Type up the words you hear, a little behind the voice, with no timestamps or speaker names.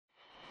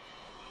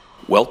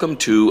Welcome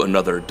to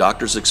another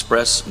Doctors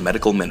Express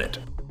Medical Minute.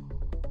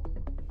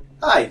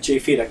 Hi, Jay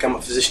Fedak. I'm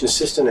a physician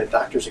assistant at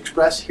Doctors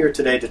Express, here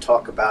today to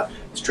talk about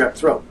strep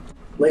throat.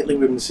 Lately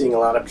we've been seeing a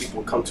lot of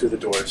people come through the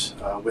doors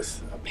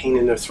with a pain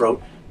in their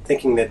throat,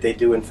 thinking that they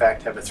do in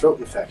fact have a throat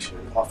infection,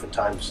 and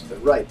oftentimes they're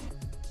right.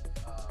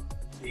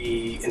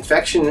 The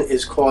infection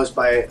is caused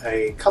by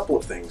a couple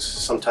of things,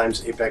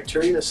 sometimes a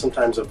bacteria,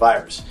 sometimes a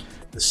virus.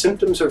 The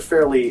symptoms are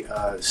fairly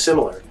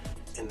similar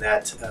in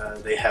that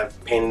they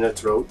have pain in their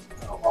throat,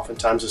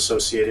 oftentimes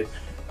associated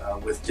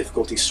with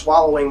difficulty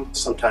swallowing,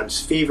 sometimes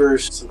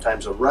fevers,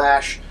 sometimes a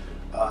rash,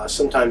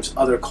 sometimes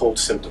other cold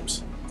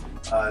symptoms.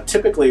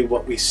 Typically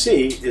what we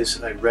see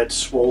is a red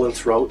swollen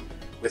throat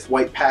with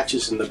white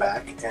patches in the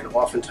back and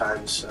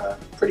oftentimes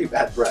pretty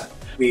bad breath.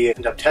 We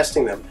end up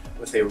testing them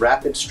with a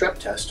rapid strep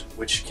test,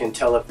 which can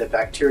tell if the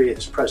bacteria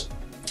is present.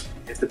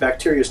 If the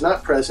bacteria is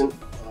not present,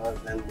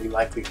 then we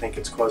likely think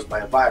it's caused by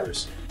a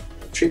virus.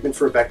 The treatment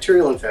for a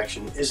bacterial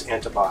infection is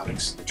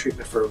antibiotics. The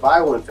treatment for a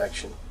viral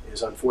infection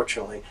is,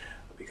 unfortunately,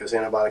 because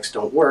antibiotics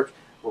don't work,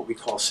 what we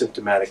call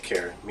symptomatic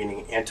care,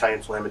 meaning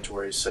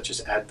anti-inflammatories such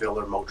as Advil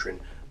or Motrin,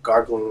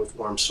 gargling with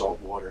warm salt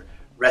water,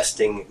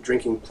 resting,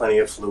 drinking plenty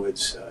of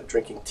fluids,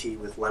 drinking tea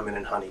with lemon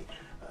and honey,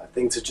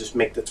 things that just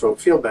make the throat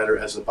feel better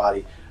as the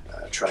body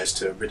tries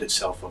to rid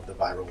itself of the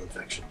viral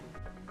infection.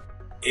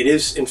 It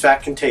is in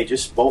fact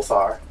contagious, both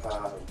are,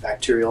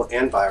 bacterial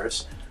and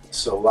virus,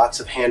 so lots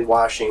of hand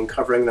washing,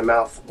 covering the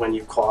mouth when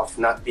you cough,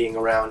 not being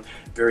around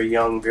very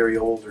young, very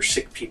old or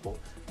sick people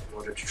in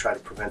order to try to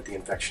prevent the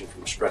infection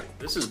from spreading.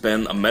 This has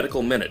been a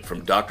Medical Minute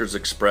from Doctors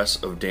Express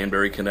of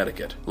Danbury,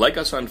 Connecticut. Like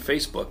us on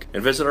Facebook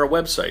and visit our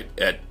website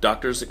at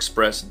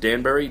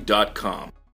doctorsexpressdanbury.com.